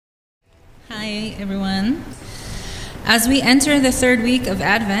Hi, everyone. As we enter the third week of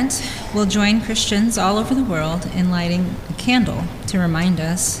Advent, we'll join Christians all over the world in lighting a candle to remind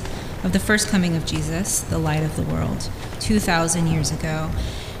us of the first coming of Jesus, the light of the world, 2,000 years ago,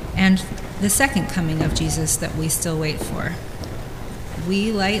 and the second coming of Jesus that we still wait for.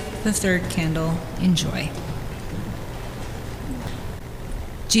 We light the third candle in joy.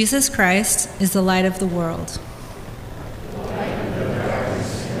 Jesus Christ is the light of the world.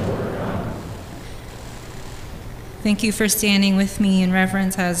 Thank you for standing with me in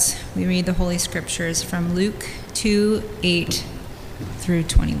reverence as we read the Holy Scriptures from Luke 2:8 through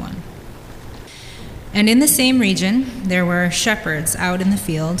 21. And in the same region there were shepherds out in the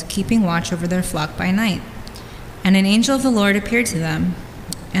field, keeping watch over their flock by night. And an angel of the Lord appeared to them,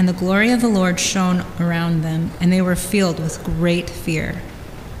 and the glory of the Lord shone around them, and they were filled with great fear.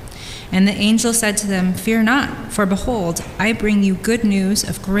 And the angel said to them, "Fear not, for behold, I bring you good news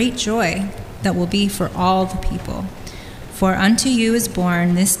of great joy that will be for all the people. For unto you is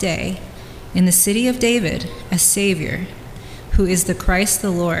born this day in the city of David a Savior, who is the Christ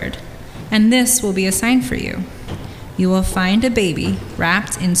the Lord. And this will be a sign for you. You will find a baby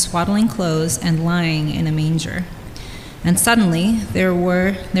wrapped in swaddling clothes and lying in a manger." And suddenly there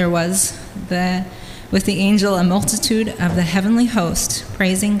was with the angel a multitude of the heavenly host,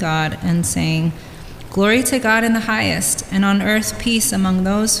 praising God and saying, "Glory to God in the highest, and on earth peace among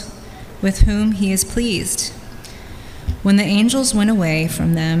those with whom he is pleased." When the angels went away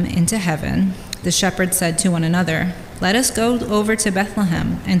from them into heaven, the shepherds said to one another, "Let us go over to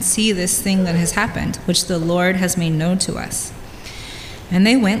Bethlehem and see this thing that has happened, which the Lord has made known to us." And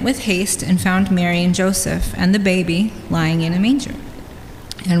they went with haste and found Mary and Joseph and the baby lying in a manger.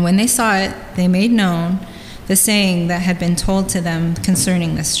 And when they saw it, they made known the saying that had been told to them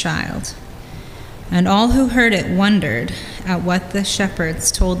concerning this child. And all who heard it wondered at what the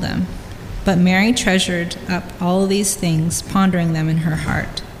shepherds told them. But Mary treasured up all these things, pondering them in her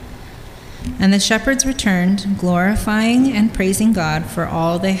heart. And the shepherds returned, glorifying and praising God for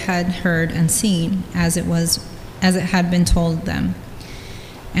all they had heard and seen, as it had been told them.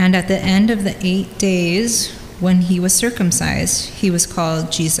 And at the end of the 8 days, when he was circumcised, he was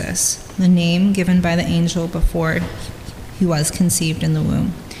called Jesus, the name given by the angel before he was conceived in the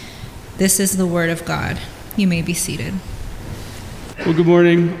womb. This is the word of God. You may be seated. Well, good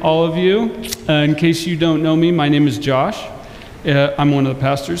morning, all of you. In case you don't know me, my name is Josh. I'm one of the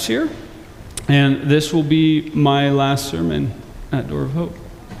pastors here, and this will be my last sermon at Door of Hope.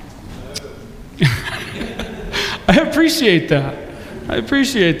 I appreciate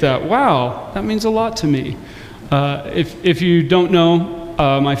that. Wow, that means a lot to me. If you don't know,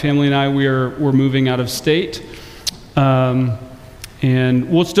 my family and I, we're moving out of state. And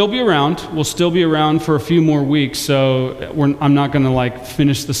we'll still be around. We'll still be around for a few more weeks. So I'm not going to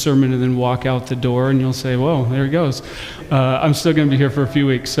finish the sermon and then walk out the door and you'll say, "Whoa, there he goes." I'm still going to be here for a few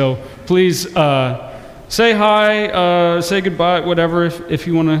weeks. So please say hi, say goodbye, whatever. If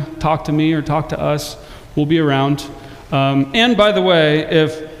you want to talk to me or talk to us, we'll be around. And by the way,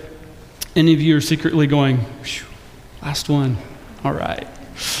 if any of you are secretly going, "Last one," all right,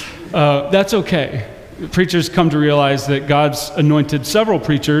 that's okay. Preachers come to realize that God's anointed several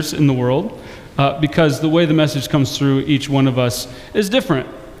preachers in the world because the way the message comes through each one of us is different.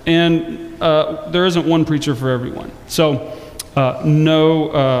 And there isn't one preacher for everyone. So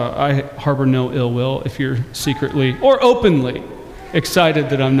I harbor no ill will if you're secretly or openly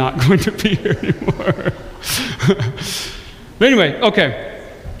excited that I'm not going to be here anymore. But anyway, okay.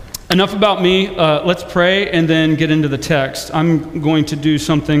 Enough about me. Let's pray and then get into the text. I'm going to do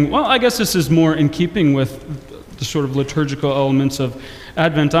something, well, I guess this is more in keeping with the sort of liturgical elements of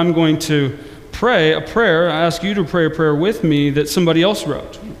Advent. I'm going to pray a prayer. I ask you to pray a prayer with me that somebody else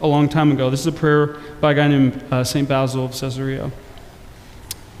wrote a long time ago. This is a prayer by a guy named St. Basil of Caesarea.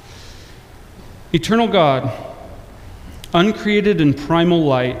 Eternal God, uncreated and primal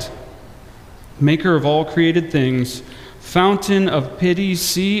light, maker of all created things, fountain of pity,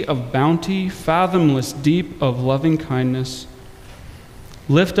 sea of bounty, fathomless deep of loving kindness,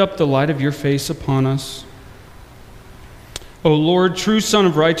 lift up the light of your face upon us. O Lord, true Son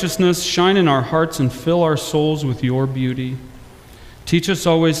of righteousness, shine in our hearts and fill our souls with your beauty. Teach us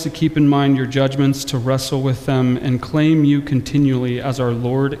always to keep in mind your judgments, to wrestle with them, and claim you continually as our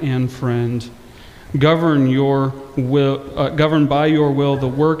Lord and friend. Govern by your will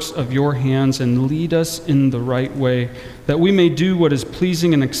the works of your hands and lead us in the right way, that we may do what is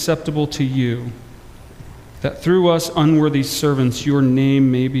pleasing and acceptable to you, that through us unworthy servants your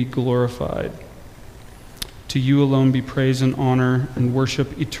name may be glorified. To you alone be praise and honor and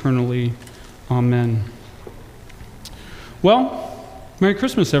worship eternally. Amen. Well, Merry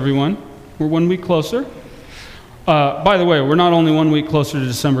Christmas, everyone. We're 1 week closer. By the way, we're not only 1 week closer to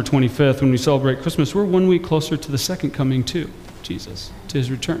December 25th when we celebrate Christmas, we're 1 week closer to the second coming too, Jesus, to his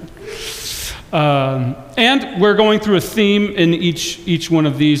return. And we're going through a theme in each one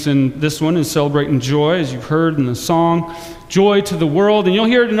of these, and this one is celebrating joy, as you've heard in the song, joy to the world. And you'll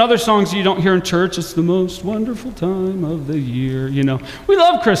hear it in other songs you don't hear in church. It's the most wonderful time of the year. You know, we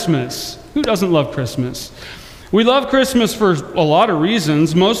love Christmas. Who doesn't love Christmas? We love Christmas for a lot of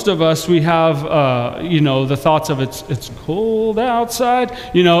reasons. Most of us, we have, the thoughts of it's cold outside,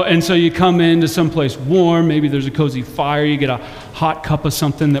 and so you come into someplace warm. Maybe there's a cozy fire. You get a hot cup of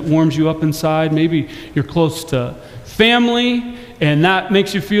something that warms you up inside. Maybe you're close to family, and that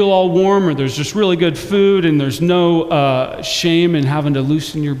makes you feel all warm, or there's just really good food, and there's no shame in having to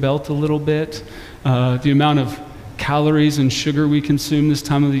loosen your belt a little bit. The amount of calories and sugar we consume this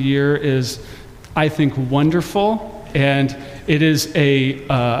time of the year is, I think, wonderful, and it is a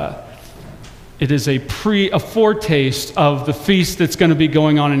foretaste of the feast that's going to be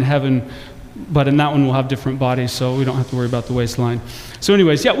going on in heaven. But in that one, we'll have different bodies, so we don't have to worry about the waistline. So,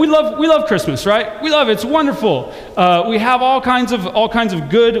 anyways, yeah, we love Christmas, right? We love it. It's wonderful. We have all kinds of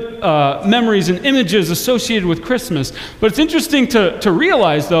good memories and images associated with Christmas. But it's interesting to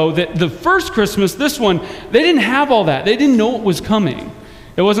realize, though, that the first Christmas, this one, they didn't have all that. They didn't know it was coming.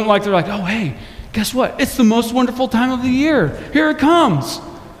 It wasn't like they're like, oh, hey, guess what? It's the most wonderful time of the year. Here it comes.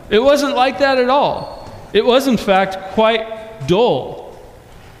 It wasn't like that at all. It was, in fact, quite dull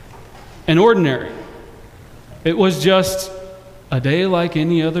and ordinary. It was just a day like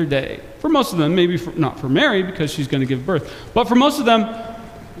any other day. For most of them, maybe not for Mary because she's going to give birth, but for most of them,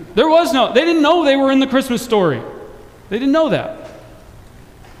 they didn't know they were in the Christmas story. They didn't know that.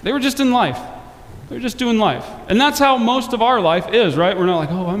 They were just in life. They're just doing life. And that's how most of our life is, right? We're not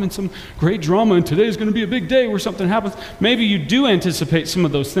like, oh, I'm in some great drama and today is going to be a big day where something happens. Maybe you do anticipate some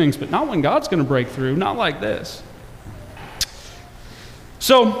of those things, but not when God's going to break through, not like this.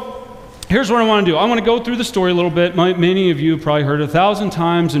 So, here's what I want to do. I want to go through the story a little bit. Many of you have probably heard it 1,000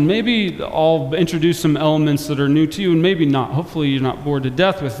 times, and maybe I'll introduce some elements that are new to you, and maybe not. Hopefully you're not bored to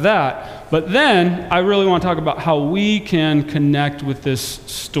death with that. But then I really want to talk about how we can connect with this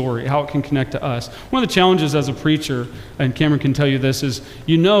story, how it can connect to us. One of the challenges as a preacher, and Cameron can tell you this, is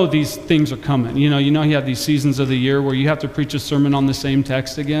these things are coming. You have these seasons of the year where you have to preach a sermon on the same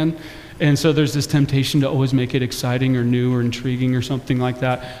text again. And so there's this temptation to always make it exciting or new or intriguing or something like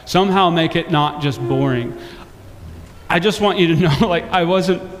that. Somehow make it not just boring. I just want you to know, I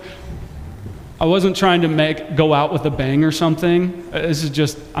wasn't trying to go out with a bang or something.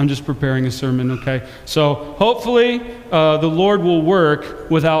 I'm just preparing a sermon, okay? So hopefully the Lord will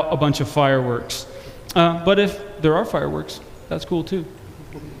work without a bunch of fireworks. But if there are fireworks, that's cool too.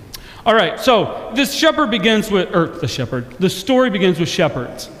 All right, so the story begins with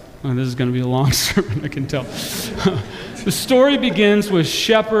shepherds. Oh, this is going to be a long sermon, I can tell. The story begins with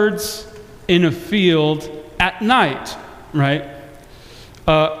shepherds in a field at night, right?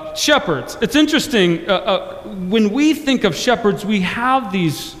 Shepherds. It's interesting. When we think of shepherds, we have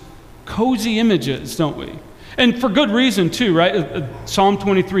these cozy images, don't we? And for good reason, too, right? Psalm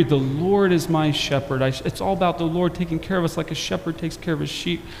 23, the Lord is my shepherd. It's all about the Lord taking care of us like a shepherd takes care of his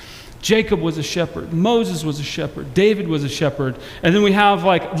sheep. Jacob was a shepherd. Moses was a shepherd. David was a shepherd. And then we have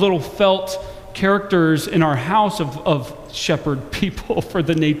little felt characters in our house of shepherd people for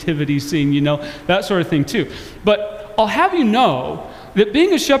the nativity scene, that sort of thing too. But I'll have you know that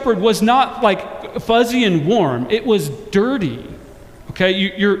being a shepherd was not fuzzy and warm. It was dirty. Okay,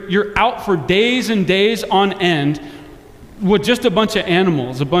 you're out for days and days on end with just a bunch of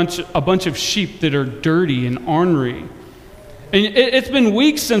animals, a bunch of sheep that are dirty and ornery. And it's been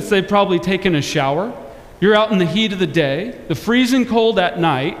weeks since they've probably taken a shower. You're out in the heat of the day, the freezing cold at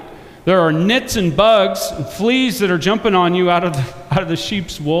night. There are nits and bugs and fleas that are jumping on you out of the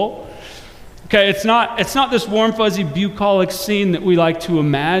sheep's wool. Okay, it's not this warm, fuzzy, bucolic scene that we like to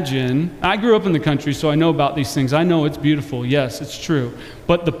imagine. I grew up in the country, so I know about these things. I know it's beautiful. Yes, it's true.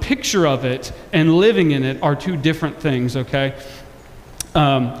 But the picture of it and living in it are two different things, okay?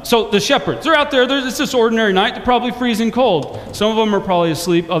 So the shepherds, they're out there. It's this ordinary night. They're probably freezing cold. Some of them are probably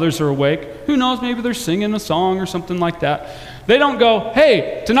asleep. Others are awake. Who knows? Maybe they're singing a song or something like that. They don't go,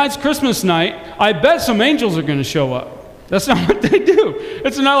 hey, tonight's Christmas night. I bet some angels are going to show up. That's not what they do.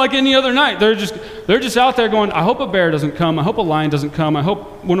 It's not like any other night. They're just out there going, I hope a bear doesn't come. I hope a lion doesn't come. I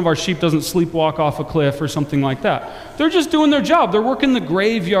hope one of our sheep doesn't sleepwalk off a cliff or something like that. They're just doing their job. They're working the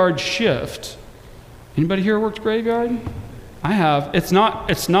graveyard shift. Anybody here worked graveyard? I have. It's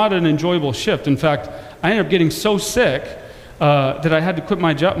not an enjoyable shift. In fact, I ended up getting so sick that I had to quit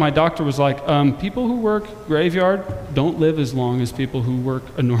my job. My doctor was like, people who work graveyard don't live as long as people who work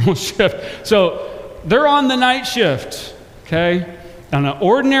a normal shift. So they're on the night shift, okay? On an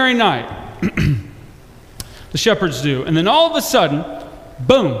ordinary night, the shepherds do. And then all of a sudden,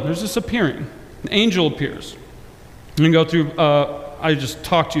 boom, there's this appearing. An angel appears. And go through, I just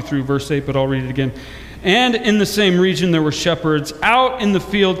talked you through verse 8, but I'll read it again. And in the same region there were shepherds out in the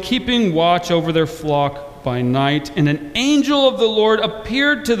field, keeping watch over their flock by night. And an angel of the Lord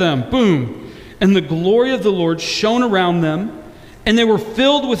appeared to them. Boom. And the glory of the Lord shone around them, and they were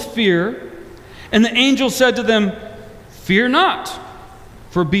filled with fear. And the angel said to them, "Fear not,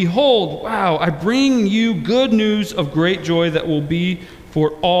 for behold, wow, I bring you good news of great joy that will be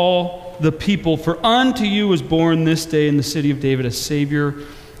for all the people. For unto you is born this day in the city of David a Savior,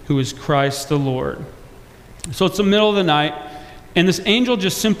 who is Christ the Lord." So it's the middle of the night, and this angel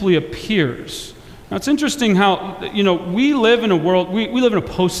just simply appears. Now it's interesting how, we live in a world, we live in a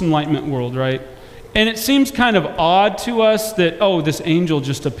post-Enlightenment world, right? And it seems kind of odd to us that, this angel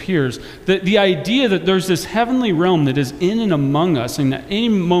just appears. The idea that there's this heavenly realm that is in and among us, and at any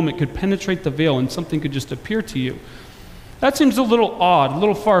moment could penetrate the veil and something could just appear to you. That seems a little odd, a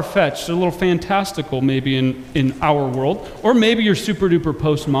little far-fetched, a little fantastical maybe in our world. Or maybe you're super-duper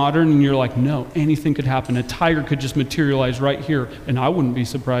postmodern and you're like, no, anything could happen. A tiger could just materialize right here, and I wouldn't be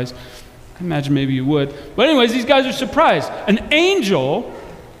surprised. I imagine maybe you would. But anyways, these guys are surprised. An angel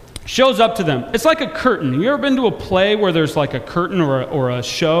shows up to them. It's like a curtain. You ever been to a play where there's like a curtain or a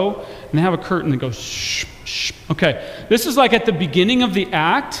show, and they have a curtain that goes shh, shh. Okay, this is like at the beginning of the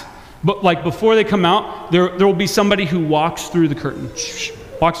act. But like before they come out, there will be somebody who walks through the curtain.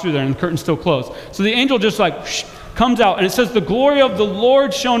 Walks through there and the curtain's still closed. So the angel just comes out, and it says the glory of the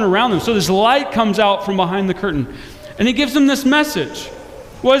Lord shone around them. So this light comes out from behind the curtain. And he gives them this message.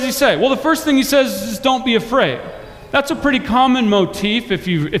 What does he say? Well, the first thing he says is don't be afraid. That's a pretty common motif if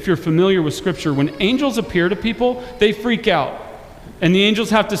you're familiar with Scripture. When angels appear to people, they freak out. And the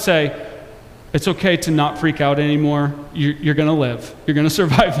angels have to say, it's okay to not freak out anymore. You're going to live. You're going to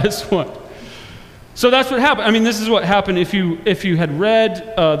survive this one. So that's what happened. I mean, this is what happened. If you had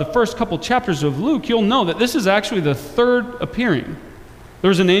read the first couple chapters of Luke, you'll know that this is actually the third appearing. There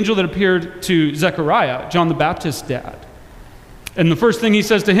was an angel that appeared to Zechariah, John the Baptist's dad. And the first thing he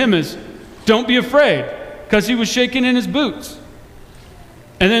says to him is, don't be afraid, because he was shaking in his boots.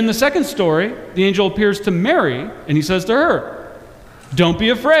 And then the second story, the angel appears to Mary, and he says to her, don't be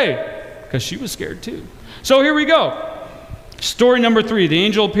afraid, because she was scared too. So here we go. Story number 3. The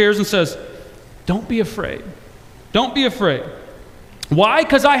angel appears and says, don't be afraid. Don't be afraid. Why?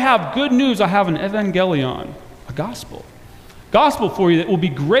 Because I have good news. I have an evangelion, a gospel. Gospel for you that will be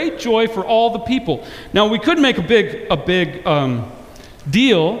great joy for all the people. Now, we could make a big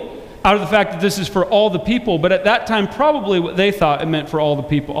deal out of the fact that this is for all the people, but at that time, probably what they thought it meant for all the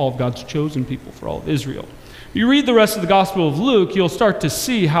people, all of God's chosen people, for all of Israel. You read the rest of the Gospel of Luke, you'll start to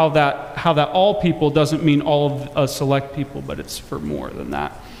see how that all people doesn't mean all of select people, but it's for more than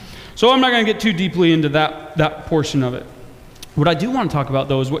that. So I'm not going to get too deeply into that portion of it. What I do want to talk about,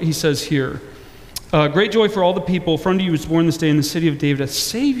 though, is what he says here. Great joy for all the people. For unto you is born this day in the city of David a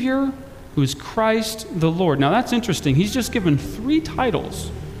Savior who is Christ the Lord. Now that's interesting. He's just given 3 titles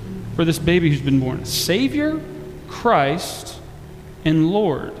for this baby who's been born. Savior, Christ, and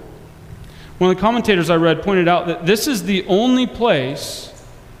Lord. One of the commentators I read pointed out that this is the only place,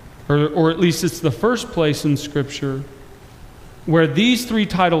 or at least it's the first place in Scripture, where these 3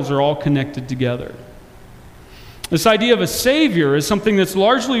 titles are all connected together. This idea of a Savior is something that's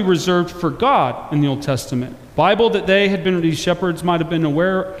largely reserved for God in the Old Testament. Bible that these shepherds might have been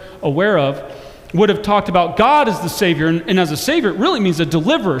aware of, would have talked about God as the Savior. And as a Savior, it really means a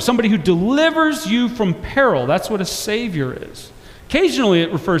deliverer, somebody who delivers you from peril. That's what a Savior is. Occasionally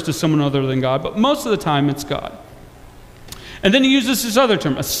it refers to someone other than God, but most of the time it's God. And then he uses this other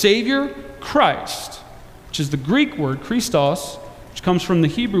term, a Savior, Christ, which is the Greek word, Christos, which comes from the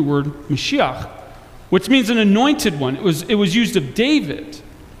Hebrew word, Mashiach, which means an anointed one. It was used of David,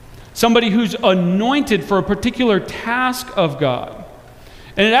 somebody who's anointed for a particular task of God.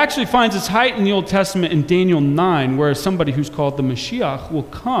 And it actually finds its height in the Old Testament in Daniel 9, where somebody who's called the Mashiach will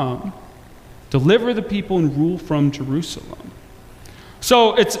come, deliver the people, and rule from Jerusalem.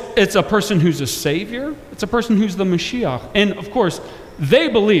 So it's a person who's a Savior. It's a person who's the Mashiach. And of course, they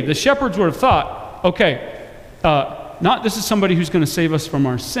believe, the shepherds would have thought, okay, not this is somebody who's going to save us from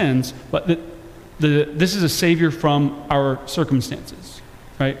our sins, but this is a Savior from our circumstances,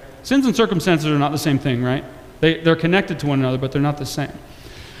 right? Sins and circumstances are not the same thing, right? They're connected to one another, but they're not the same.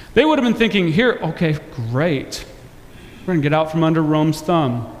 They would have been thinking, here, okay, great. We're going to get out from under Rome's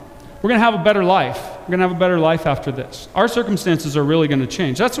thumb. We're going to have a better life. We're going to have a better life after this. Our circumstances are really going to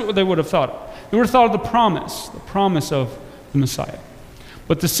change. That's what they would have thought. They would have thought of the promise of the Messiah.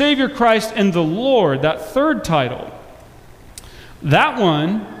 But the Savior Christ and the Lord, that third title, that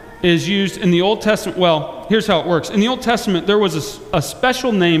one is used in the Old Testament. Well, here's how it works. In the Old Testament, there was a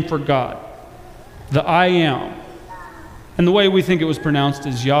special name for God, the I Am. And the way we think it was pronounced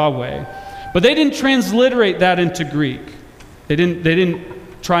is Yahweh. But they didn't transliterate that into Greek. They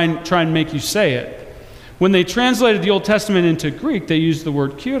didn't try and make you say it. When they translated the Old Testament into Greek, they used the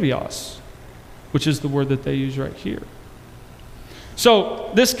word Kyrios, which is the word that they use right here.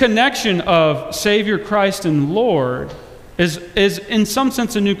 So this connection of Savior Christ and Lord is in some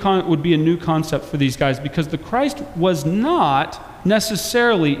sense would be a new concept for these guys, because the Christ was not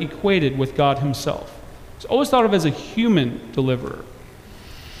necessarily equated with God himself. It's always thought of as a human deliverer.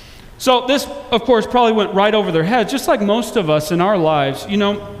 So this, of course, probably went right over their heads, just like most of us in our lives. You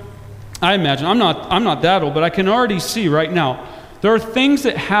know, I imagine, I'm not that old, but I can already see right now, there are things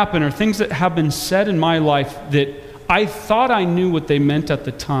that happen or things that have been said in my life that I thought I knew what they meant at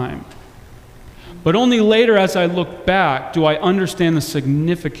the time. But only later, as I look back, do I understand the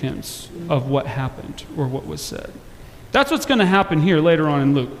significance of what happened or what was said. That's what's going to happen here later on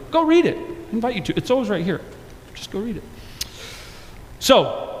in Luke. Go read it. I invite you to. It's always right here. Just go read it.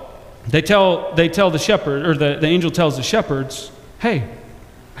 So, they tell the shepherd, or the angel tells the shepherds, hey,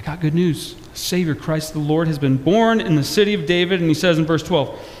 I got good news. Savior Christ the Lord has been born in the city of David. And he says in verse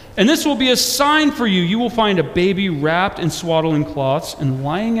 12, and this will be a sign for you. You will find a baby wrapped in swaddling cloths and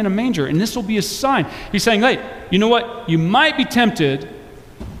lying in a manger. And this will be a sign. He's saying, hey, you know what? You might be tempted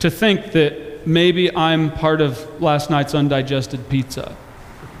to think that maybe I'm part of last night's undigested pizza.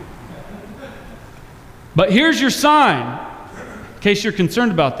 But here's your sign, in case you're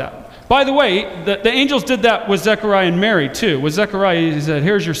concerned about that. By the way, the angels did that with Zechariah and Mary too. With Zechariah, he said,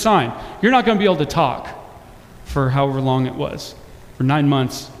 here's your sign. You're not going to be able to talk for however long it was, for 9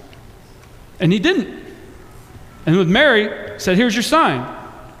 months. And he didn't. And with Mary, he said, here's your sign.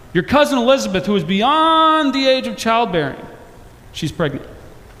 Your cousin Elizabeth, who is beyond the age of childbearing, she's pregnant.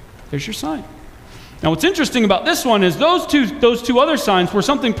 There's your sign. Now, what's interesting about this one is those two other signs were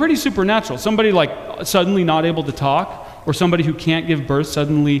something pretty supernatural. Somebody like suddenly not able to talk, or somebody who can't give birth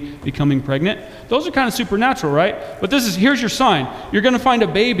suddenly becoming pregnant. Those are kind of supernatural, right? But here's your sign. You're going to find a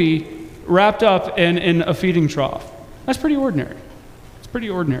baby wrapped up in a feeding trough. That's pretty ordinary. It's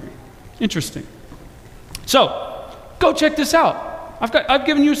pretty ordinary. Interesting. So, go check this out. I've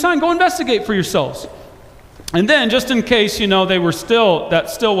given you a sign. Go investigate for yourselves. And then, just in case, that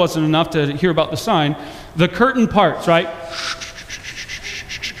still wasn't enough to hear about the sign, the curtain parts, right?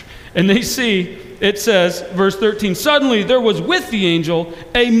 And they see, it says, verse 13, suddenly there was with the angel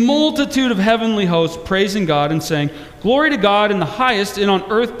a multitude of heavenly hosts praising God and saying, glory to God in the highest, and on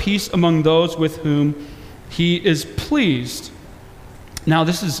earth peace among those with whom he is pleased. Now,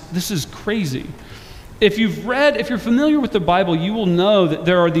 this is crazy. If you're familiar with the Bible, you will know that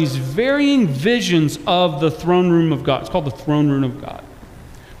there are these varying visions of the throne room of God. It's called the throne room of God,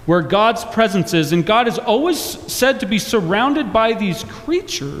 where God's presence is. And God is always said to be surrounded by these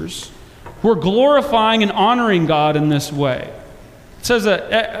creatures who are glorifying and honoring God in this way. It says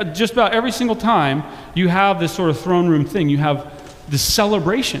that just about every single time you have this sort of throne room thing, you have this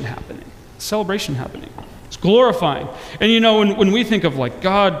celebration happening. It's glorifying. And when we think of like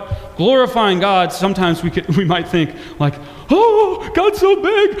God, glorifying God, sometimes we might think like, oh, God's so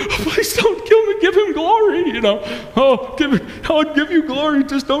big, please don't kill me, give him glory, I'll give you glory,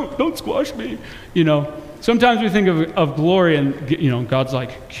 just don't squash me, Sometimes we think of glory and, God's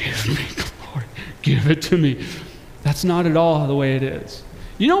like, give me glory, give it to me. That's not at all the way it is.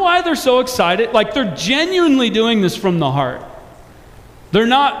 You know why they're so excited? Like, they're genuinely doing this from the heart. They're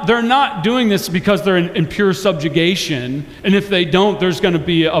not doing this because they're in pure subjugation, and if they don't, there's going to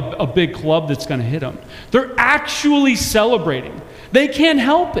be a big club that's going to hit them. They're actually celebrating. They can't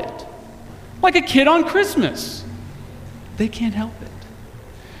help it. Like a kid on Christmas. They can't help it.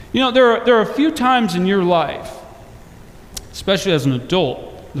 There are a few times in your life, especially as an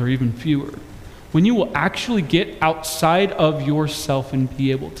adult, there are even fewer, when you will actually get outside of yourself and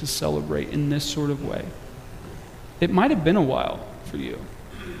be able to celebrate in this sort of way. It might have been a while for you.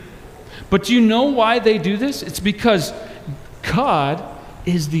 But do you know why they do this? It's because God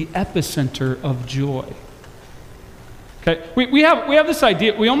is the epicenter of joy. Okay, we have this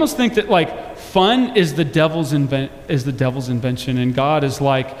idea. We almost think that like fun is the devil's invention, and God is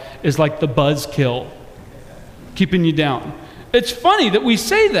like the buzzkill, keeping you down. It's funny that we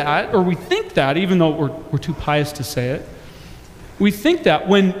say that, or we think that, even though we're too pious to say it. We think that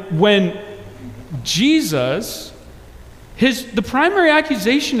when Jesus, the primary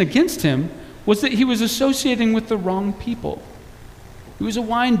accusation against him was that he was associating with the wrong people. He was a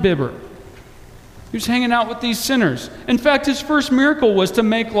wine bibber. He was hanging out with these sinners. In fact, his first miracle was to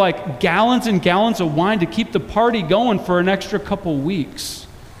make like gallons and gallons of wine to keep the party going for an extra couple weeks.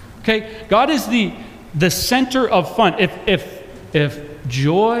 Okay? God is the center of fun. If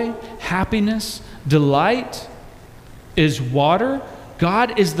joy, happiness, delight is water,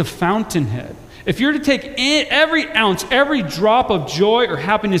 God is the fountainhead. If you're to take every ounce, every drop of joy or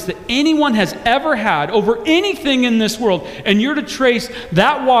happiness that anyone has ever had over anything in this world, and you're to trace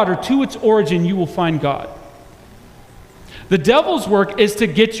that water to its origin, you will find God. The devil's work is to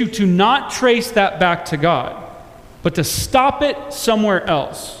get you to not trace that back to God, but to stop it somewhere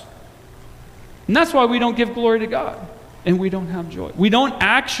else. And that's why we don't give glory to God. And we don't have joy. We don't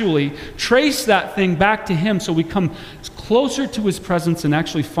actually trace that thing back to him so we come closer to his presence and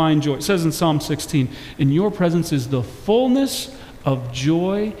actually find joy. It says in Psalm 16, in your presence is the fullness of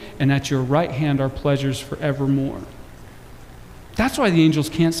joy, and at your right hand are pleasures forevermore. That's why the angels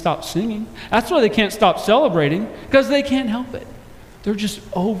can't stop singing. That's why they can't stop celebrating, because they can't help it. They're just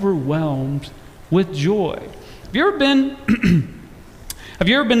overwhelmed with joy. Have you ever been... Have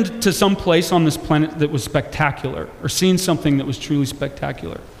you ever been to some place on this planet that was spectacular, or seen something that was truly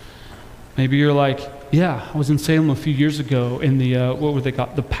spectacular? Maybe you're like, yeah, I was in Salem a few years ago in the, what were they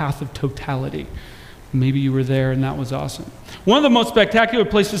called? The Path of Totality. Maybe you were there and that was awesome. One of the most spectacular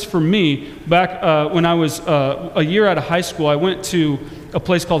places for me, back when I was a year out of high school, I went to a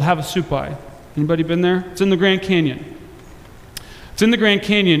place called Havasupai. Anybody been there? It's in the Grand Canyon. It's in the Grand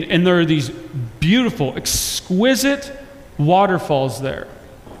Canyon, and there are these beautiful, exquisite waterfalls there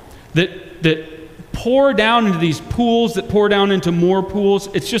that pour down into these pools, that pour down into more pools.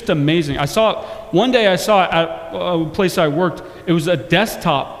 It's just amazing. One day I saw it at a place I worked. It was a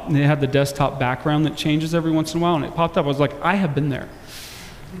desktop, and they had the desktop background that changes every once in a while, and it popped up. I was like, I have been there.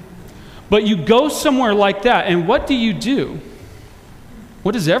 But you go somewhere like that, and what do?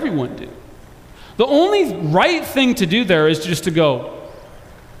 What does everyone do? The only right thing to do there is just to go,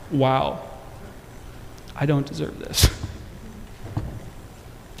 wow, I don't deserve this.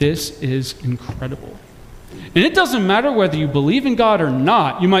 This is incredible. And it doesn't matter whether you believe in God or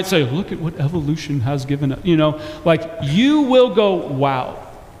not. You might say, look at what evolution has given us. You will go, wow.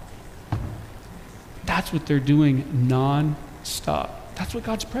 That's what they're doing non-stop. That's what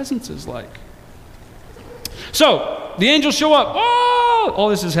God's presence is like. So, the angels show up. Oh, all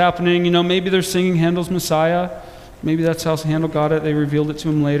this is happening. Maybe they're singing Handel's Messiah. Maybe that's how Handel got it. They revealed it to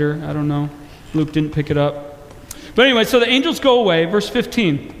him later. I don't know. Luke didn't pick it up. But anyway, so the angels go away. Verse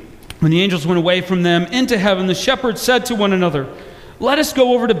 15. When the angels went away from them into heaven, the shepherds said to one another, let us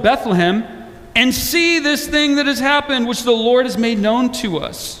go over to Bethlehem and see this thing that has happened, which the Lord has made known to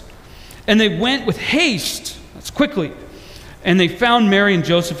us. And they went with haste, that's quickly, and they found Mary and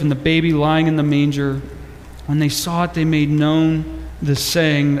Joseph and the baby lying in the manger. When they saw it, they made known the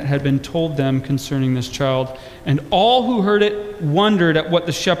saying that had been told them concerning this child. And all who heard it wondered at what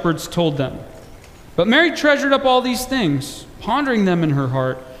the shepherds told them. But Mary treasured up all these things, pondering them in her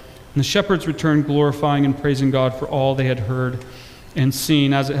heart. And the shepherds returned, glorifying and praising God for all they had heard and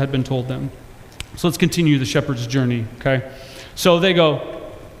seen as it had been told them. So let's continue the shepherd's journey, okay? So they go,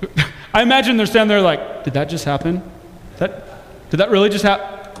 I imagine they're standing there like, did that just happen? Did that really just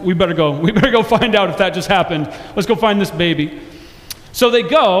happen? We better go find out if that just happened. Let's go find this baby. So they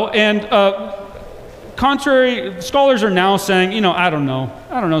go, and contrary, scholars are now saying, I don't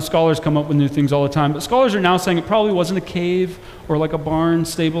know, scholars come up with new things all the time, but scholars are now saying it probably wasn't a cave or like a barn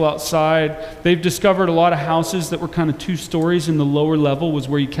stable outside. They've discovered a lot of houses that were kind of 2 stories, and the lower level was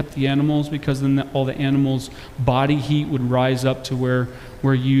where you kept the animals, because then all the animals' body heat would rise up to where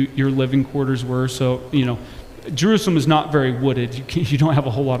your living quarters were. So, Jerusalem is not very wooded. You don't have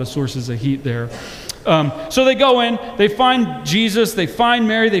a whole lot of sources of heat there. So they go in, they find Jesus, they find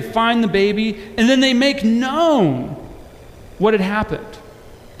Mary, they find the baby, and then they make known what had happened.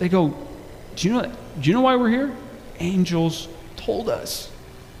 They go, do you know why we're here? Angels told us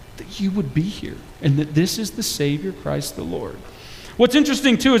that you would be here and that this is the Savior, Christ the Lord. What's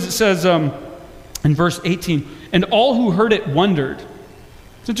interesting too is it says in verse 18, and all who heard it wondered.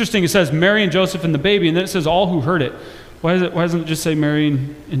 It's interesting, it says Mary and Joseph and the baby, and then it says all who heard it. Why doesn't it just say Mary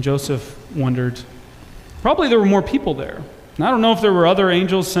and Joseph wondered? Probably there were more people there. And I don't know if there were other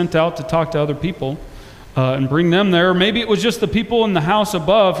angels sent out to talk to other people and bring them there. Or maybe it was just the people in the house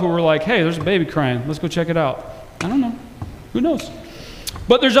above who were like, hey, there's a baby crying. Let's go check it out. I don't know. Who knows?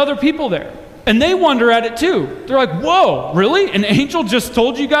 But there's other people there. And they wonder at it too. They're like, whoa, really? An angel just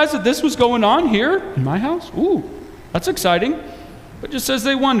told you guys that this was going on here in my house? Ooh, that's exciting. But it just says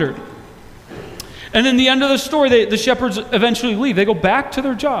they wondered. And then the end of the story, the shepherds eventually leave. They go back to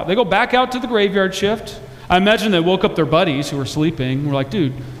their job. They go back out to the graveyard shift. I imagine they woke up their buddies who were sleeping. We're like,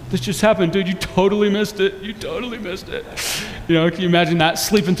 dude, this just happened. Dude, you totally missed it. You totally missed it. You know, can you imagine that,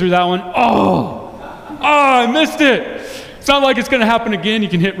 sleeping through that one? Oh, I missed it. It's not like it's going to happen again. You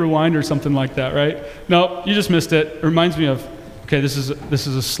can hit rewind or something like that, right? No, you just missed it. It reminds me of, okay, this is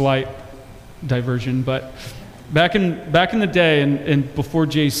a slight diversion, but back in the day and before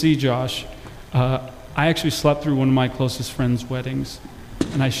JC, Josh, I actually slept through one of my closest friends' weddings,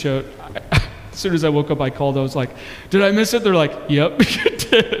 and as soon as I woke up, I called. I was like, "Did I miss it?" They're like, "Yep, you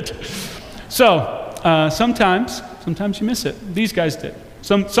did." So sometimes you miss it. These guys did.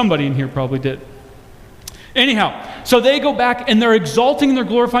 Somebody in here probably did. Anyhow, so they go back and they're exalting, they're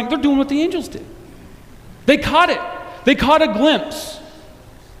glorifying, they're doing what the angels did. They caught it. They caught a glimpse.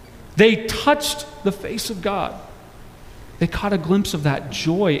 They touched the face of God. They caught a glimpse of that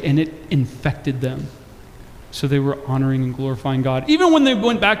joy, and it infected them. So they were honoring and glorifying God, even when they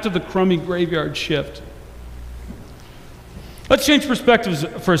went back to the crummy graveyard shift. Let's change perspectives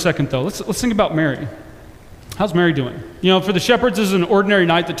for a second, though. Let's think about Mary. How's Mary doing? You know, for the shepherds, this is an ordinary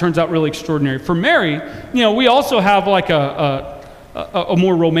night that turns out really extraordinary. For Mary, you know, we also have like a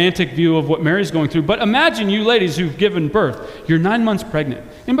more romantic view of what Mary's going through. But imagine you ladies who've given birth. You're 9 months pregnant.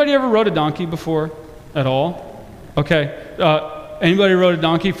 Anybody ever rode a donkey before at all? Okay. Anybody rode a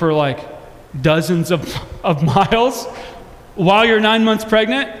donkey for like dozens of miles while you're 9 months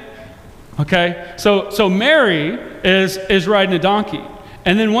pregnant? Okay. So Mary is riding a donkey.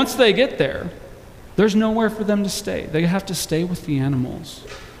 And then once they get there, there's nowhere for them to stay. They have to stay with the animals.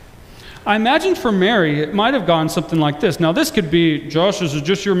 I imagine for Mary, it might have gone something like this. Now, this could be, Josh, this is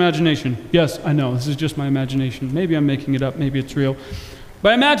just your imagination. Yes, I know, this is just my imagination. Maybe I'm making it up, maybe it's real.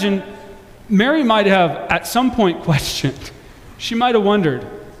 But I imagine Mary might have, at some point, questioned. She might have wondered,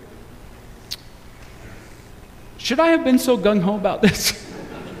 should I have been so gung-ho about this?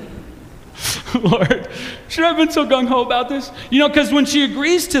 Lord, should I have been so gung-ho about this? You know, because when she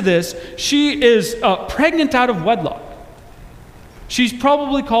agrees to this, she is pregnant out of wedlock. She's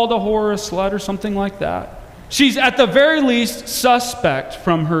probably called a whore or a slut or something like that. She's at the very least suspect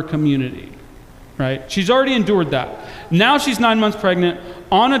from her community, right? She's already endured that. Now she's 9 months pregnant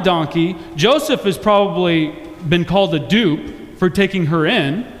on a donkey. Joseph has probably been called a dupe for taking her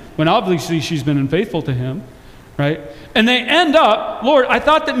in, when obviously she's been unfaithful to him, right? And they end up, Lord, I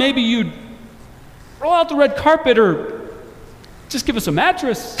thought that maybe you'd roll out the red carpet or just give us a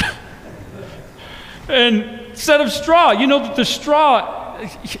mattress. And instead of straw, you know that the straw,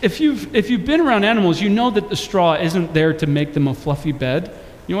 if you've been around animals, you know that the straw isn't there to make them a fluffy bed.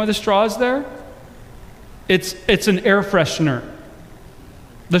 You know why the straw is there? It's an air freshener.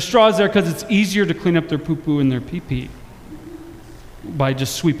 The straw is there because it's easier to clean up their poo-poo and their pee-pee by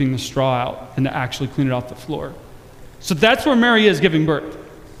just sweeping the straw out and to actually clean it off the floor. So that's where Mary is giving birth.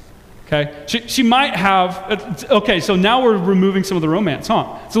 Okay, she might have, okay, so now we're removing some of the romance,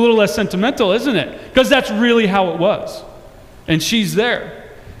 huh? It's a little less sentimental, isn't it? Because that's really how it was. And she's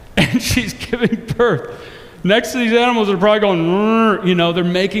there. And she's giving birth. Next to these animals that are probably going, you know, they're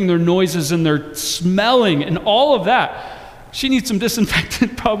making their noises and they're smelling and all of that. She needs some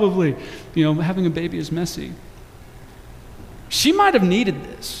disinfectant probably. You know, having a baby is messy. She might have needed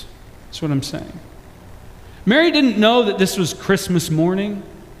this. That's what I'm saying. Mary didn't know that this was Christmas morning.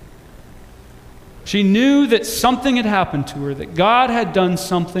 She knew that something had happened to her, that God had done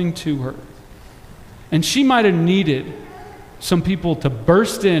something to her. And she might have needed some people to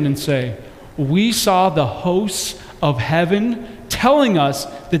burst in and say, we saw the hosts of heaven telling us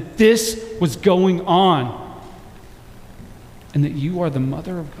that this was going on and that you are the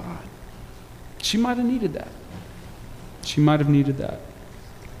mother of God. She might have needed that. She might have needed that.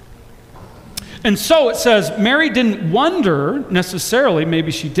 And so it says, Mary didn't wonder necessarily,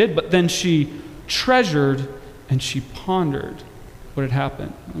 maybe she did, but then she treasured and she pondered what had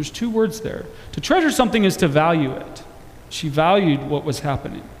happened. There's two words there. To treasure something is to value it. She valued what was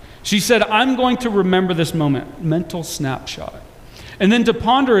happening. She said, I'm going to remember this moment, mental snapshot. And then to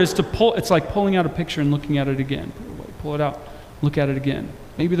ponder is to pull, it's like pulling out a picture and looking at it again. Pull it out, look at it again.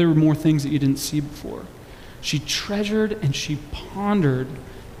 Maybe there were more things that you didn't see before. She treasured and she pondered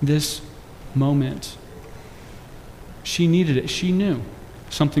this moment. She needed it. She knew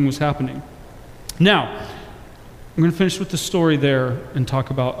something was happening. Now, I'm going to finish with the story there and talk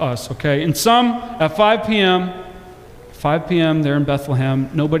about us, okay? And some, at 5 p.m. there in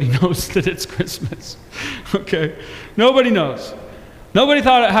Bethlehem, nobody knows that it's Christmas, okay? Nobody knows. Nobody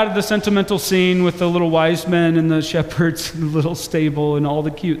thought it had the sentimental scene with the little wise men and the shepherds and the little stable and all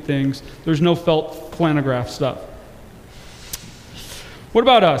the cute things. There's no felt flannelgraph stuff. What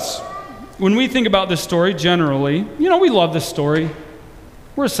about us? when we think about this story generally, we love this story.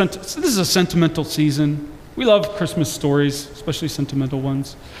 This is a sentimental season. We love Christmas stories, especially sentimental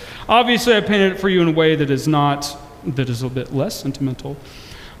ones. Obviously, I painted it for you in a way that is a bit less sentimental.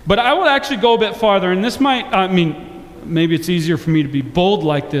 But I would actually go a bit farther, and this maybe it's easier for me to be bold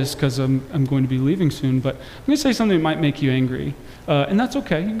like this because I'm going to be leaving soon, but I'm going to say something that might make you angry. And that's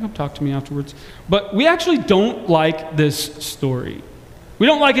okay. You can come talk to me afterwards. But we actually don't like this story. We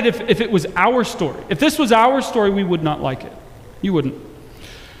don't like it if it was our story. If this was our story, we would not like it. You wouldn't.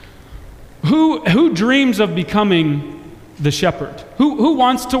 Who dreams of becoming the shepherd? Who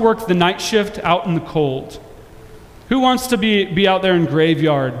wants to work the night shift out in the cold? Who wants to be out there in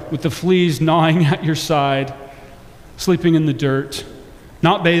graveyard with the fleas gnawing at your side, sleeping in the dirt,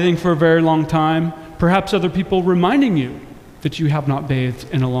 not bathing for a very long time, perhaps other people reminding you that you have not bathed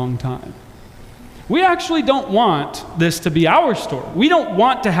in a long time? We actually don't want this to be our story. We don't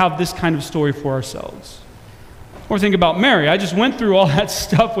want to have this kind of story for ourselves. Or think about Mary. I just went through all that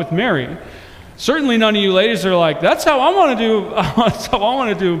stuff with Mary. Certainly none of you ladies are like, that's how I want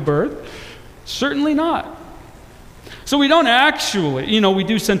to do birth. Certainly not. So we don't actually, we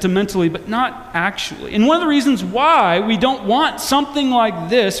do sentimentally, but not actually. And one of the reasons why we don't want something like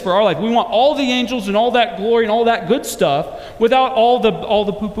this for our life, we want all the angels and all that glory and all that good stuff without all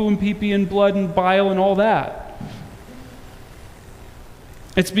the poo-poo and pee-pee and blood and bile and all that.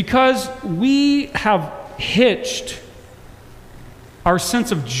 It's because we have hitched our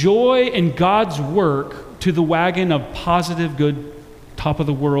sense of joy in God's work to the wagon of positive, good, top of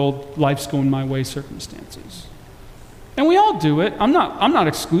the world, life's going my way circumstances. And we all do it. I'm not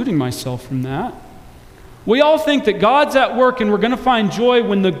excluding myself from that. We all think that God's at work and we're going to find joy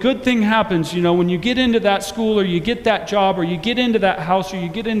when the good thing happens, when you get into that school or you get that job or you get into that house or you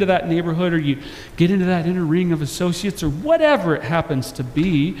get into that neighborhood or you get into that inner ring of associates or whatever it happens to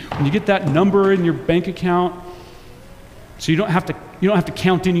be, when you get that number in your bank account so you don't have to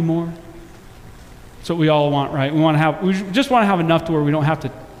count anymore. That's what we all want, right? We just want to have enough to where we don't have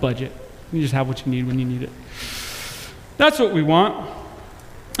to budget. You just have what you need when you need it. That's what we want.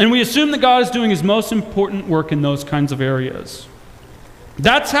 And we assume that God is doing his most important work in those kinds of areas.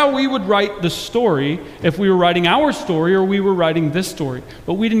 That's how we would write the story if we were writing our story or we were writing this story.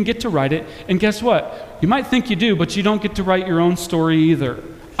 But we didn't get to write it. And guess what? You might think you do, but you don't get to write your own story either.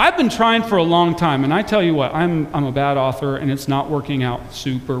 I've been trying for a long time, and I tell you what, I'm a bad author, and it's not working out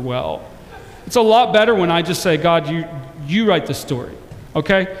super well. It's a lot better when I just say, God, you write the story,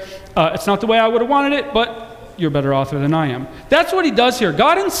 okay? It's not the way I would have wanted it, but you're a better author than I am. That's what he does here.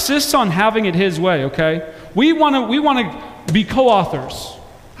 God insists on having it his way, okay? We want to be co-authors.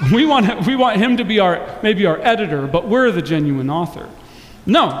 We want him to be maybe our editor, but we're the genuine author.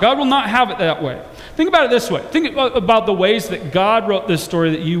 No, God will not have it that way. Think about it this way. Think about the ways that God wrote this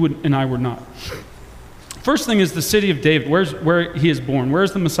story that you and I were not. First thing is the city of David, where he is born. Where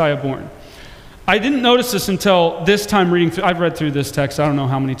is the Messiah born? I didn't notice this until this time reading through. I've read through this text I don't know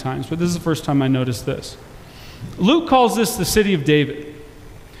how many times, but this is the first time I noticed this. Luke calls this the city of David.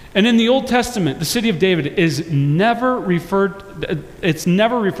 And in the Old Testament, the city of David is never referred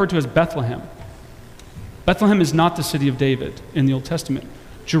to as Bethlehem. Bethlehem is not the city of David in the Old Testament.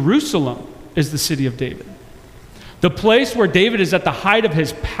 Jerusalem is the city of David. The place where David is at the height of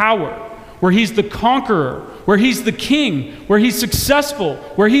his power, where he's the conqueror, where he's the king, where he's successful,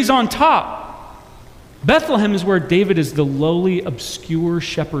 where he's on top. Bethlehem is where David is the lowly, obscure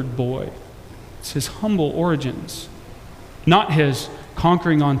shepherd boy. It's his humble origins, not his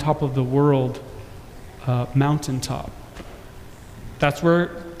conquering on top of the world mountaintop. That's where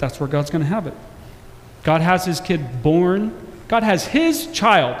God's going to have it. God has his kid born. God has his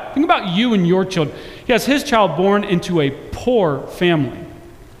child. Think about you and your children. He has his child born into a poor family.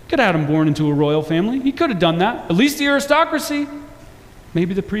 He could have had him born into a royal family. He could have done that. At least the aristocracy.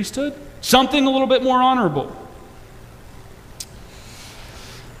 Maybe the priesthood. Something a little bit more honorable.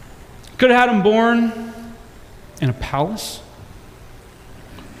 Could have had him born in a palace.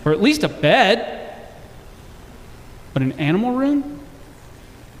 Or at least a bed. But an animal room?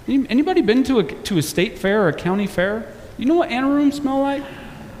 Anybody been to a state fair or a county fair? You know what animal rooms smell like?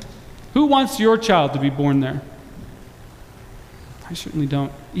 Who wants your child to be born there? I certainly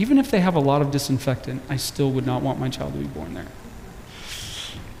don't. Even if they have a lot of disinfectant, I still would not want my child to be born there.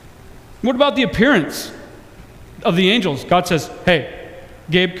 What about the appearance of the angels? God says, hey,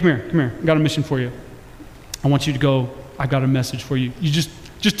 Gabe, come here. I got a mission for you. I want you to go. I got a message for you. You just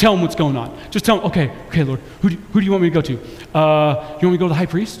tell him what's going on. Just tell him, okay, Lord, who do you want me to go to? You want me to go to the high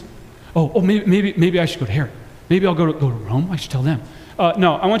priest? Oh, maybe I should go to Herod. Maybe I'll go to Rome. I should tell them.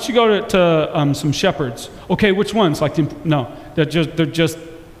 No, I want you to go to some shepherds. Okay, which ones? No, they're just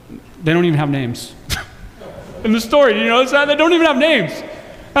They don't even have names. In the story, you notice that? They don't even have names.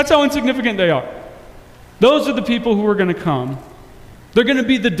 That's how insignificant they are. Those are the people who are going to come. They're going to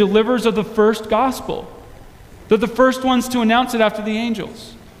be the deliverers of the first gospel. They're the first ones to announce it after the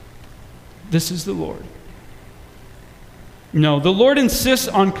angels. This is the Lord. No, the Lord insists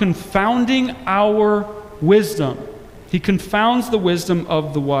on confounding our wisdom. He confounds the wisdom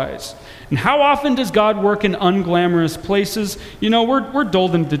of the wise. And how often does God work in unglamorous places? You know, we're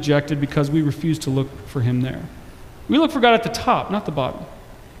dulled and dejected because we refuse to look for him there. We look for God at the top, not the bottom.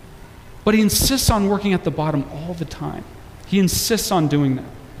 But he insists on working at the bottom all the time. He insists on doing that.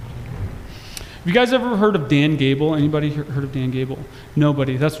 Have you guys ever heard of Dan Gable? Anybody heard of Dan Gable?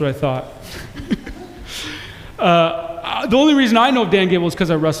 Nobody. That's what I thought. The only reason I know of Dan Gable is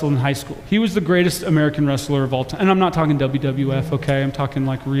because I wrestled in high school. He was the greatest American wrestler of all time. And I'm not talking WWF, okay? I'm talking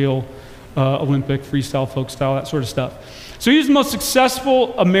like real Olympic, freestyle, folk style, that sort of stuff. So he was the most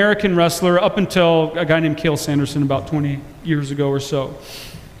successful American wrestler up until a guy named Cael Sanderson about 20 years ago or so.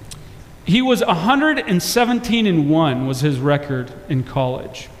 He was 117-1 was his record in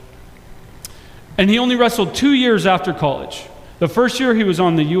college. And he only wrestled 2 years after college. The first year he was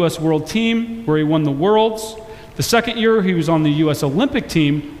on the U.S. World Team, where he won the Worlds. The second year he was on the U.S. Olympic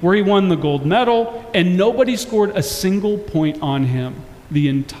Team, where he won the gold medal, and nobody scored a single point on him the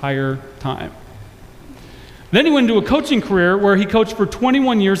entire time. Then he went into a coaching career where he coached for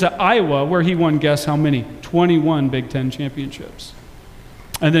 21 years at Iowa, where he won, guess how many? 21 Big Ten championships.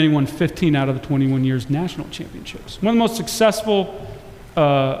 And then he won 15 out of the 21 years national championships. One of the most successful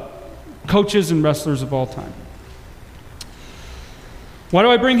coaches and wrestlers of all time. Why do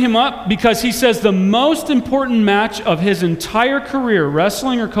I bring him up? Because he says the most important match of his entire career,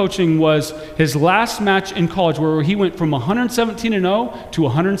 wrestling or coaching, was his last match in college, where he went from 117-0 to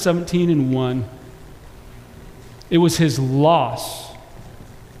 117-1. It was his loss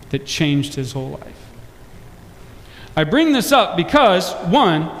that changed his whole life. I bring this up because,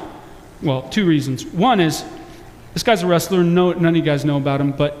 two reasons. One is, this guy's a wrestler. None of you guys know about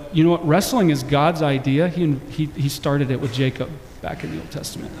him, but you know what? Wrestling is God's idea. He started it with Jacob back in the Old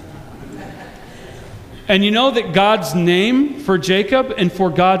Testament. And you know that God's name for Jacob and for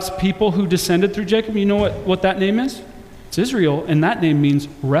God's people who descended through Jacob, you know what that name is? It's Israel, and that name means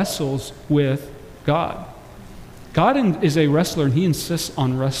wrestles with God. God is a wrestler, and he insists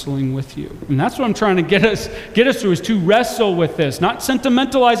on wrestling with you. And that's what I'm trying to get us through, is to wrestle with this. Not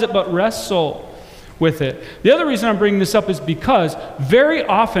sentimentalize it, but wrestle with it. The other reason I'm bringing this up is because very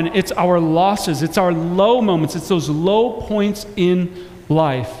often it's our losses, it's our low moments, it's those low points in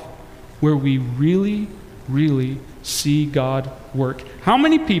life where we really, really see God work. How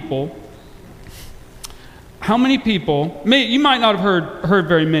many people, you might not have heard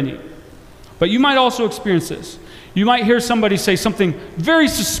very many, but you might also experience this. You might hear somebody say something very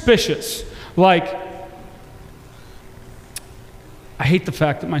suspicious, like, I hate the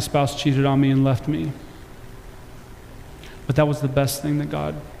fact that my spouse cheated on me and left me, but that was the best thing that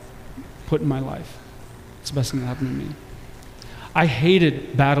God put in my life. It's the best thing that happened to me. I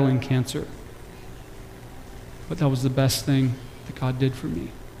hated battling cancer, but that was the best thing that God did for me.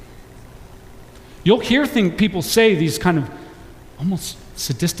 You'll hear people say these kind of almost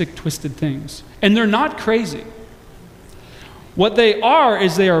sadistic, twisted things, and they're not crazy. What they are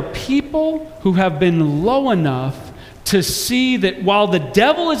is they are people who have been low enough to see that while the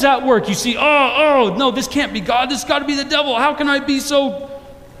devil is at work, you see, no, this can't be God. This has got to be the devil. How can I be so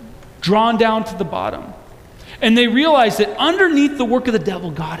drawn down to the bottom? And they realize that underneath the work of the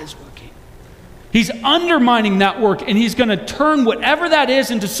devil, God is working. He's undermining that work, and he's going to turn whatever that is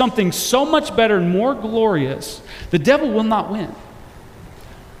into something so much better and more glorious. The devil will not win.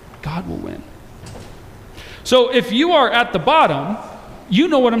 God will win. So if you are at the bottom, you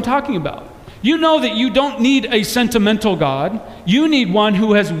know what I'm talking about. You know that you don't need a sentimental God. You need one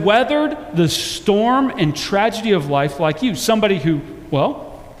who has weathered the storm and tragedy of life like you. Somebody who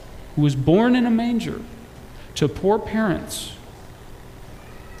was born in a manger to poor parents,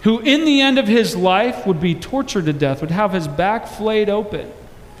 who in the end of his life would be tortured to death, would have his back flayed open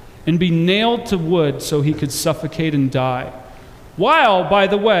and be nailed to wood so he could suffocate and die. While, by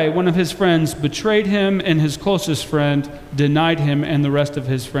the way, one of his friends betrayed him and his closest friend denied him and the rest of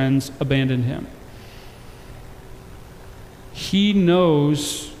his friends abandoned him. He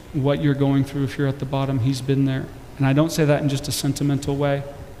knows what you're going through if you're at the bottom. He's been there. And I don't say that in just a sentimental way.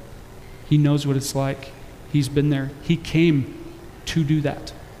 He knows what it's like. He's been there. He came to do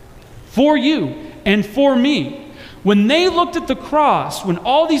that. For you and for me. When they looked at the cross, when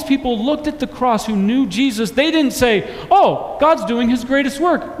all these people looked at the cross who knew Jesus, they didn't say, oh, God's doing his greatest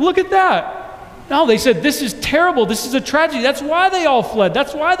work. Look at that. No, they said, this is terrible. This is a tragedy. That's why they all fled.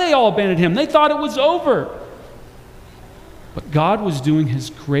 That's why they all abandoned him. They thought it was over. But God was doing his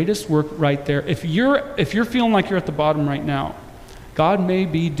greatest work right there. If you're feeling like you're at the bottom right now, God may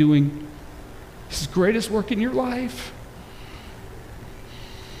be doing his greatest work in your life.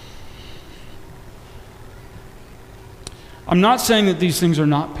 I'm not saying that these things are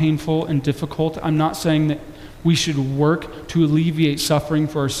not painful and difficult. I'm not saying that we should work to alleviate suffering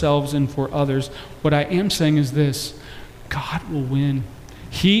for ourselves and for others. What I am saying is this: God will win.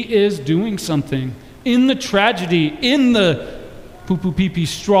 He is doing something in the tragedy, in the poo-poo-pee-pee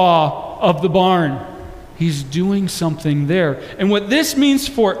straw of the barn. He's doing something there. And what this means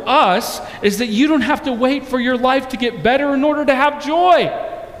for us is that you don't have to wait for your life to get better in order to have joy.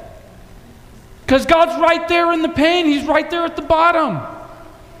 Because God's right there in the pain. He's right there at the bottom.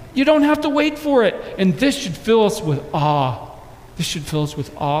 You don't have to wait for it. And this should fill us with awe. This should fill us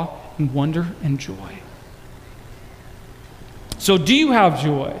with awe and wonder and joy. So do you have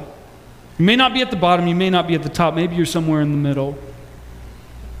joy? You may not be at the bottom. You may not be at the top. Maybe you're somewhere in the middle.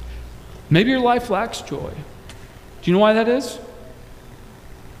 Maybe your life lacks joy. Do you know why that is?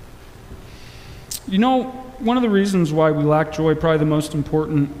 You know, one of the reasons why we lack joy, probably the most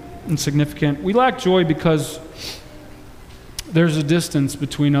important and significant, we lack joy because there's a distance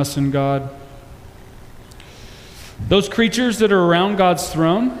between us and God. Those creatures that are around God's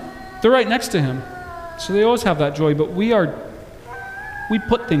throne, they're right next to him. So they always have that joy, but we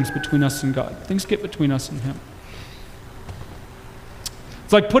put things between us and God. Things get between us and him.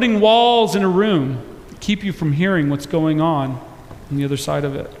 It's like putting walls in a room to keep you from hearing what's going on the other side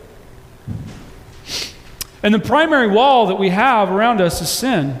of it. And the primary wall that we have around us is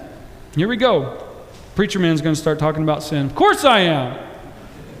sin. Here we go. Preacher man's going to start talking about sin. Of course I am.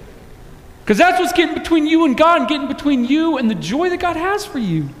 Because that's what's getting between you and God and getting between you and the joy that God has for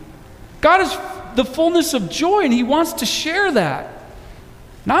you. God is the fullness of joy, and he wants to share that.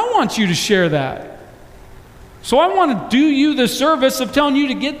 And I want you to share that. So I want to do you the service of telling you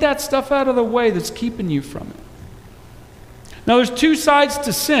to get that stuff out of the way that's keeping you from it. Now, there's two sides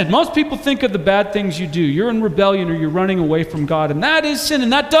to sin. Most people think of the bad things you do. You're in rebellion or you're running away from God, and that is sin,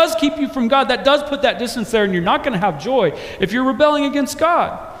 and that does keep you from God. That does put that distance there, and you're not going to have joy if you're rebelling against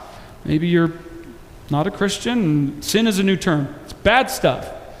God. Maybe you're not a Christian, and sin is a new term. It's bad stuff.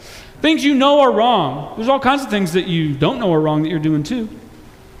 Things you know are wrong. There's all kinds of things that you don't know are wrong that you're doing too.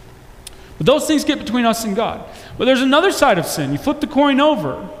 But those things get between us and God. But there's another side of sin. You flip the coin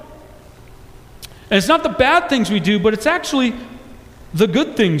over. And it's not the bad things we do, but it's actually the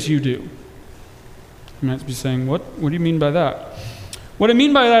good things you do. You might be saying, what do you mean by that? What I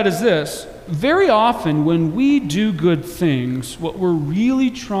mean by that is this. Very often when we do good things, what we're really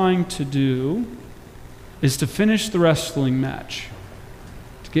trying to do is to finish the wrestling match,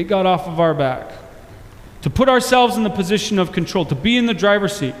 to get God off of our back, to put ourselves in the position of control, to be in the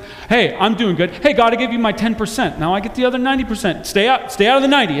driver's seat. Hey, I'm doing good. Hey, God, I give you my 10%. Now I get the other 90%. Stay out of the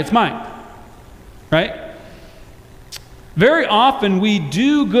 90. It's mine. Right? Very often we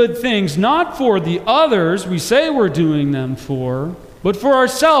do good things not for the others we say we're doing them for, but for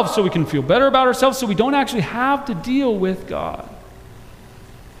ourselves, so we can feel better about ourselves, so we don't actually have to deal with God.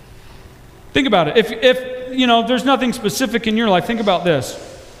 Think about it. If there's nothing specific in your life, think about this.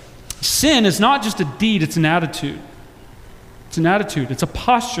 Sin is not just a deed, it's an attitude. It's an attitude. It's a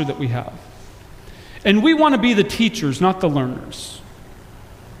posture that we have. And we want to be the teachers, not the learners.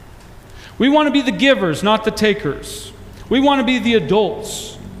 We want to be the givers, not the takers. We want to be the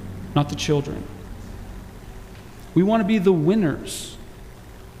adults, not the children. We want to be the winners,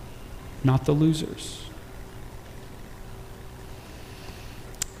 not the losers.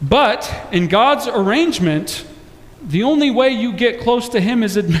 But in God's arrangement, the only way you get close to him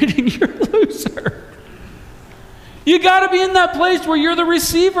is admitting you're a loser. You got to be in that place where you're the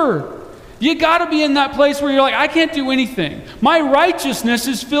receiver. You got to be in that place where you're like, I can't do anything. My righteousness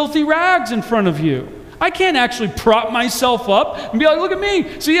is filthy rags in front of you. I can't actually prop myself up and be like, look at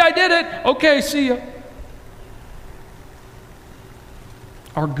me. See, I did it. Okay, see ya.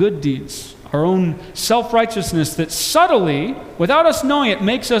 Our good deeds, our own self-righteousness that subtly, without us knowing it,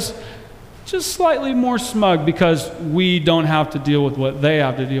 makes us just slightly more smug because we don't have to deal with what they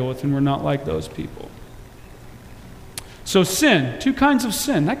have to deal with, and we're not like those people. So sin, two kinds of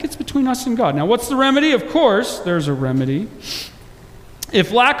sin, that gets between us and God. Now, what's the remedy? Of course, there's a remedy.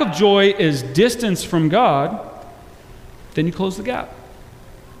 If lack of joy is distance from God, then you close the gap.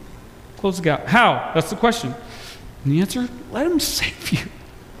 Close the gap. How? That's the question. And the answer, let him save you.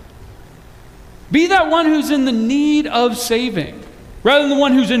 Be that one who's in the need of saving, rather than the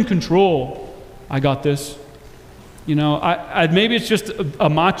one who's in control. I got this. You know, maybe it's just a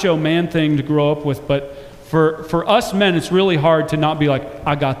macho man thing to grow up with, but for us men, it's really hard to not be like,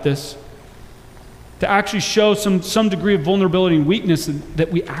 I got this. To actually show some degree of vulnerability and weakness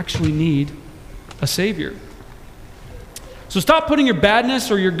that we actually need a Savior. So stop putting your badness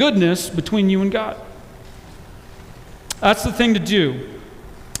or your goodness between you and God. That's the thing to do.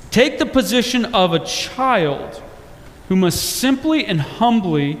 Take the position of a child who must simply and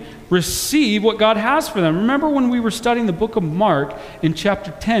humbly receive what God has for them. Remember when we were studying the book of Mark, in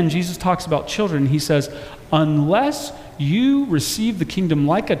chapter 10, Jesus talks about children. He says, unless you receive the kingdom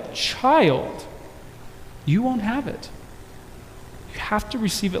like a child, you won't have it. You have to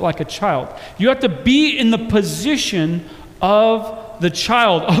receive it like a child. You have to be in the position of the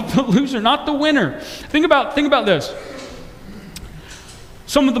child, of the loser, not the winner. Think about this.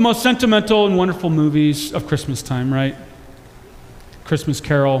 Some of the most sentimental and wonderful movies of Christmas time, right? Christmas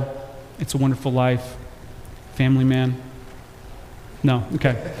Carol, It's a Wonderful Life, Family Man. No,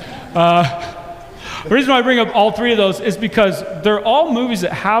 okay. The reason why I bring up all three of those is because they're all movies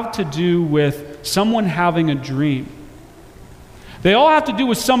that have to do with someone having a dream. They all have to do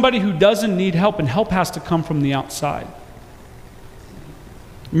with somebody who doesn't need help, and help has to come from the outside.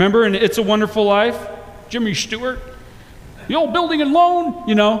 Remember in It's a Wonderful Life, Jimmy Stewart, the old building and loan,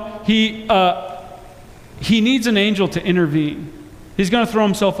 you know, he needs an angel to intervene. He's going to throw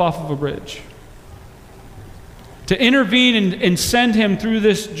himself off of a bridge. To intervene and send him through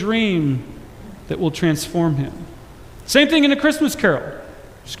this dream that will transform him. Same thing in A Christmas Carol.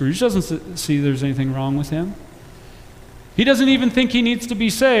 Scrooge doesn't see there's anything wrong with him. He doesn't even think he needs to be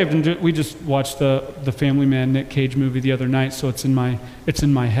saved. And we just watched the Family Man Nick Cage movie the other night, so it's in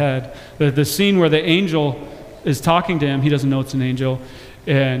my head. The scene where the angel is talking to him, he doesn't know it's an angel,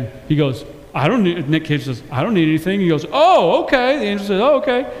 and he goes, Nick Cage says, I don't need anything. He goes, oh, okay. The angel says, oh,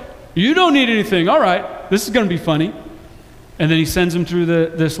 okay. You don't need anything. All right. This is going to be funny. And then he sends him through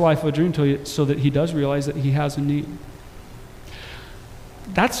this life of a dream so that he does realize that he has a need.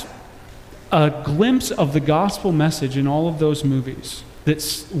 That's a glimpse of the gospel message in all of those movies.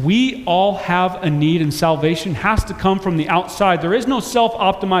 That we all have a need, and salvation has to come from the outside. There is no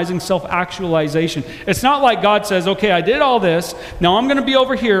self-optimizing, self-actualization. It's not like God says, okay, I did all this, now I'm going to be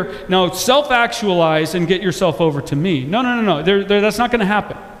over here, now self-actualize and get yourself over to me. No. That's not going to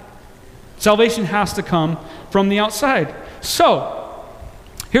happen. Salvation has to come from the outside. So,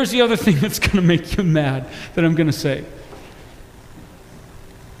 here's the other thing that's going to make you mad that I'm going to say.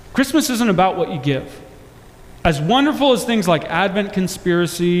 Christmas isn't about what you give. As wonderful as things like Advent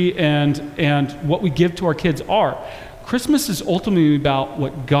conspiracy and what we give to our kids are, Christmas is ultimately about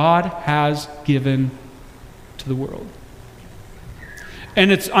what God has given to the world.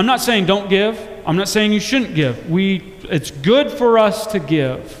 And I'm not saying don't give. I'm not saying you shouldn't give. It's good for us to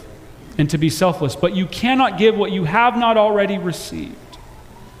give and to be selfless, but you cannot give what you have not already received.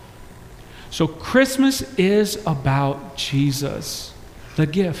 So Christmas is about Jesus, the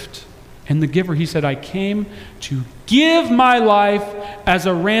gift. And the giver, he said, I came to give my life as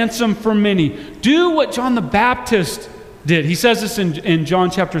a ransom for many. Do what John the Baptist did. He says this in John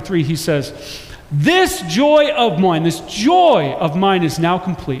chapter 3. He says, this joy of mine is now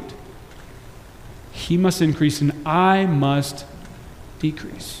complete. He must increase and I must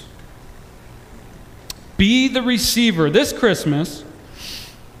decrease. Be the receiver. This Christmas,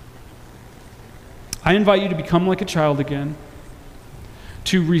 I invite you to become like a child again.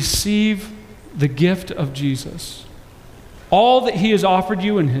 To receive the gift of Jesus. All that he has offered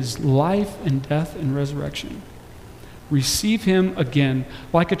you in his life and death and resurrection. Receive him again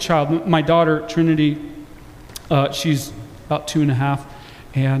like a child. My daughter, Trinity, she's about 2.5,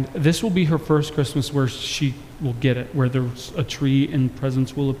 and this will be her first Christmas where she will get it, where there's a tree and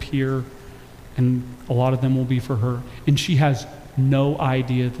presents will appear, and a lot of them will be for her. And she has no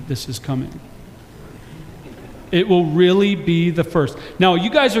idea that this is coming. It will really be the first. Now, you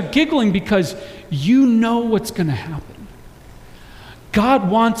guys are giggling because you know what's going to happen.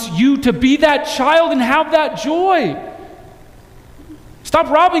 God wants you to be that child and have that joy. Stop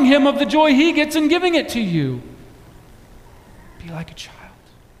robbing him of the joy he gets and giving it to you. Be like a child.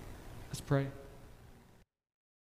 Let's pray.